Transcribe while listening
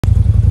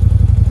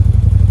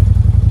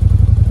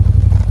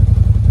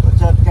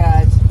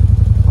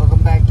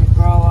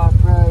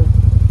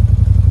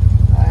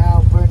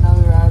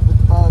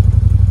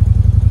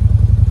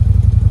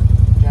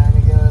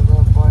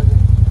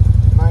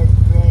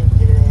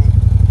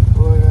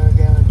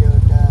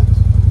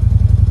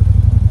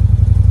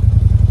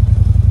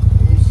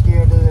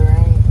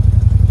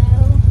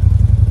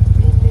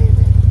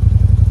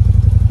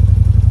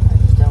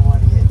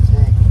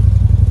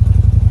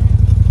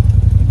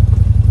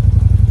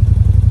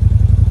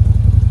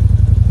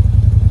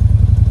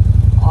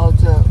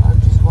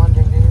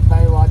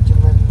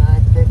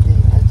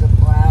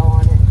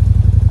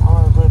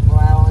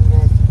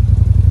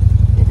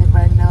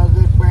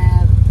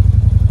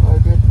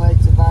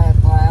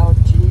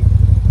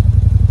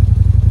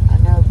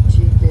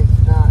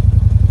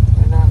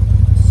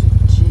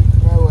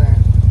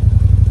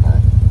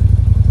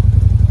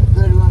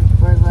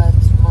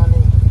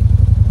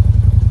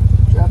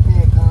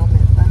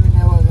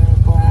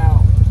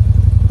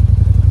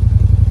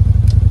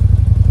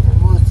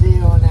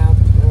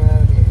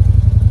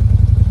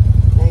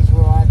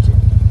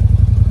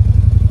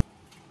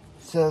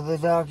the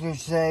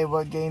doctors say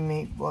what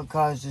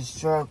caused the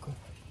stroke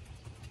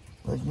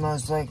was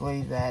most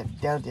likely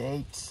that Delta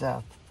 8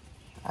 stuff.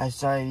 I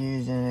started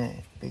using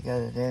it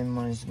because I didn't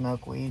want to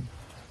smoke weed.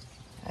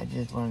 I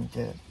just wanted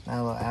to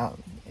mellow out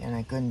and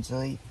I couldn't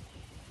sleep.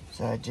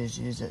 So I just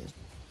used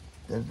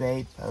the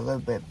vape a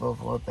little bit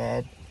before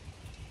bed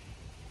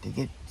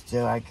it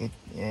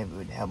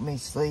would help me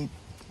sleep,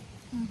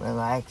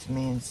 relax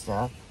me and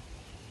stuff.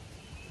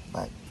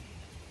 But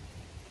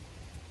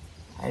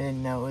I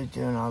didn't know it was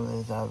doing all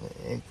this other.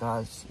 It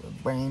caused a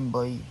brain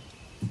bleed.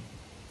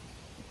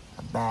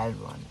 A bad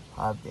one,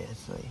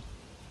 obviously.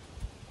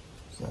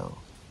 So,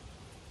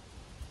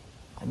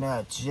 I know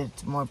that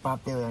shit's more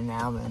popular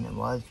now than it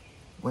was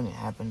when it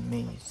happened to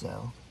me,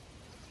 so.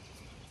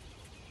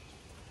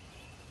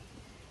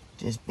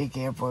 Just be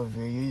careful if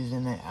you're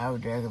using it. I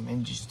would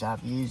recommend you stop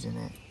using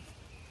it.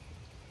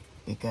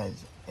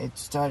 Because it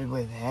started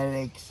with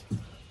headaches.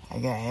 I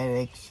got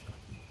headaches.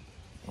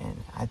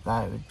 And I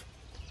thought it would,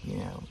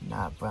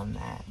 not from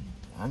that.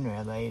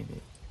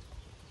 Unrelated.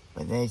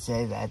 But they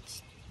say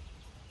that's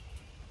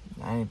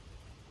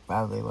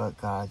probably what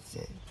caused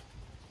it.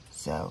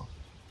 So,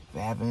 if it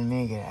happened to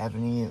me, it could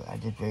happen to you. I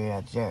just figured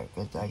I'd share it.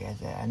 Because like I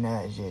said, I know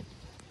that shit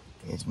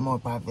is more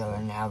popular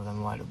now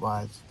than what it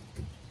was.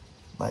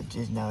 But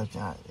just know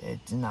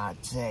it's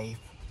not safe.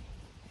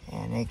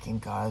 And it can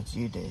cause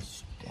you to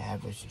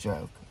have a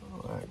stroke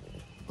or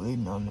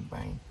bleeding on the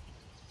brain,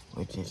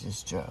 which is a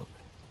stroke.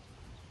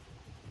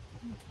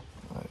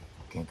 Or it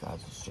can cause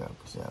a stroke.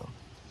 So,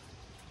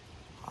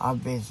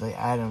 obviously,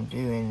 I don't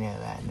do any of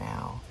that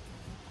now.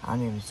 I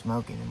don't even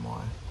smoke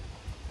anymore.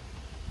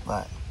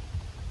 But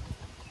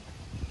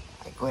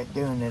I quit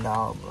doing it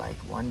all like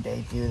one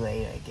day too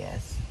late, I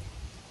guess.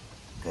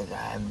 Because I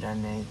haven't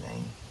done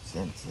anything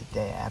since the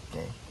day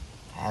after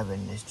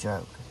having the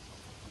stroke.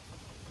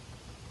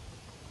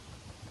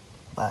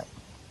 But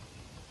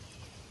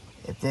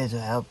if this will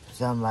help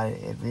somebody,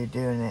 if you're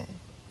doing it,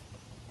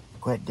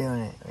 quit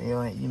doing it.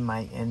 Or you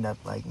might end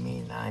up like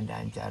me 9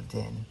 times out of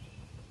 10.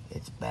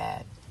 It's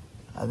bad.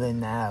 Other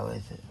than that,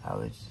 I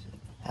was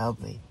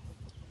healthy.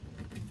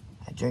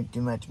 I drank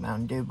too much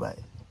Mountain Dew, but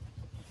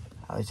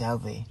I was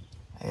healthy.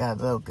 I got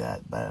a little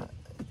gut, but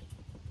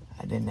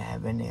I didn't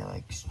have any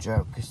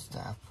stroke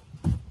stuff.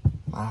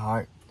 My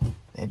heart,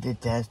 they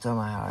did tests on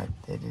my heart.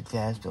 They did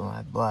tests on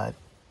my blood.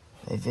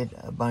 They did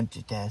a bunch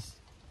of tests,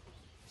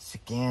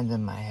 scans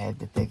in my head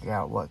to figure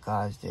out what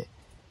caused it.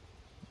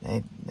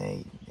 And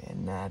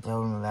I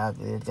told them about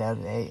the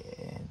Delta 8,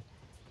 and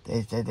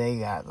they said they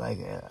got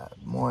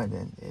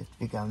it's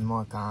become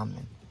more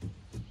common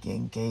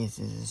getting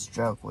cases of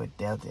stroke with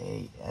Delta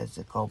 8 as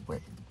the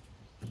culprit.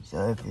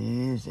 So if you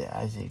use it,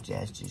 I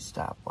suggest you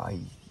stop while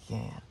you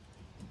can.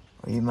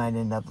 Or you might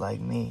end up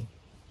like me.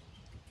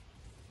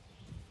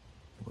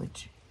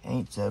 Which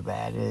ain't so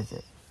bad, is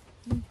it?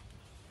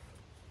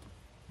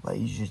 But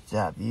you should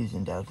stop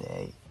using Delta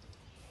 8.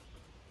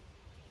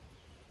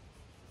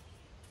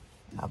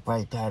 I'll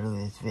probably title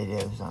this video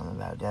something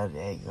about Delta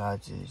 8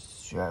 causes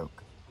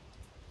stroke.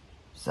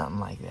 Something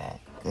like that.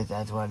 Because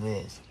that's what it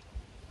is.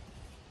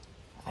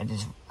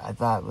 I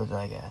thought it was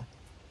like a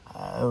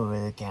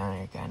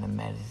over-the-counter kind of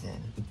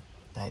medicine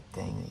type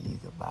thing that you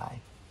could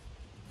buy.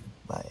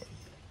 But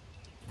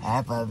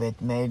half of it's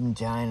made in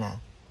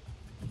China.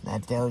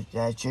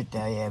 That should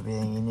tell you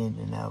everything you need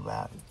to know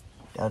about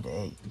Delta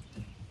 8.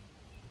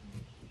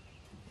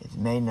 It's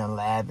made in a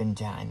lab in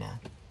China.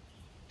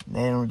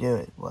 They don't do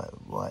it.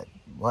 What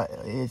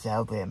is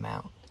healthy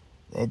amount?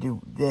 They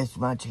do this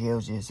much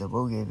heals you, so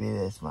we'll give you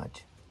this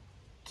much.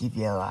 Keep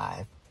you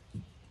alive.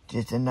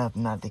 Just enough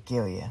not to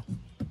kill you.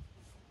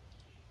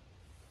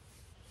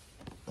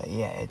 But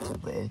yeah,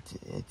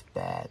 it's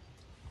bad.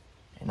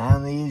 And I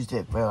only used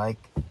it for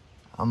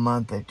a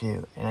month or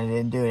two, and I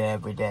didn't do it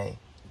every day.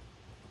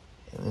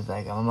 It was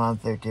like a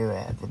month or two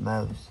at the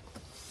most.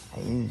 I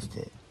used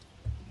it.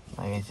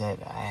 Like I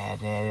said, I had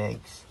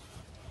headaches,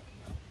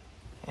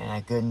 and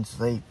I couldn't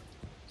sleep,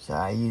 so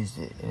I used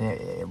it, and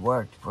it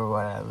worked for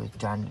what I was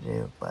trying to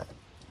do, but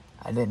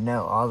I didn't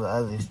know all the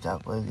other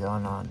stuff was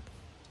going on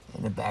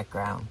in the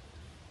background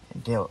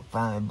until it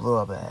finally blew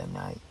up that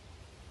night.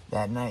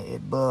 That night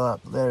it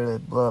literally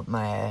blew up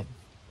my head.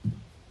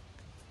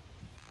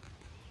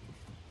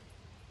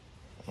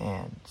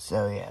 And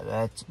so yeah,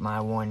 that's my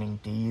warning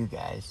to you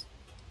guys.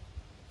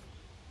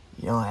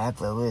 You don't have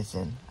to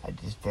listen. I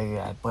just figured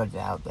I'd put it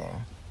out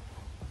there.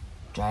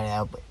 Try to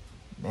help it.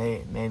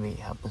 Maybe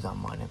help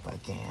someone if I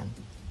can.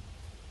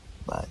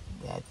 But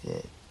that's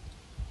it.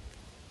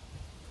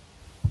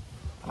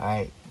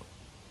 Alright.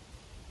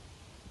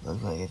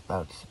 Looks like it's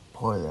about to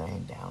pour the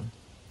rain down.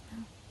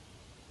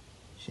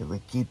 Should we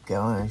keep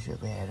going or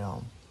should we head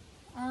home?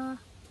 I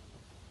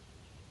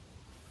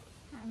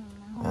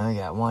don't know. I only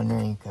got one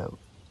raincoat.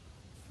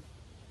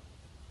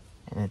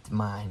 And it's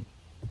mine.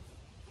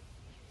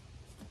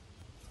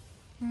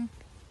 I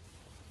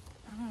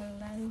don't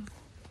know.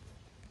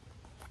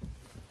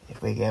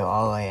 If we go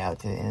all the way out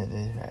to the end of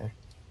this road,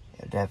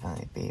 it'll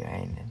definitely be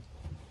raining.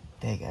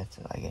 Take us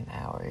like an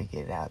hour to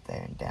get out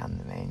there and down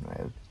the main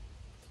road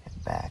and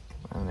back,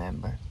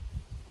 remember?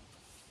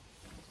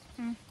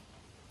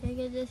 You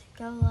could just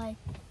go like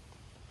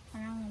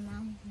around the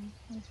mountain.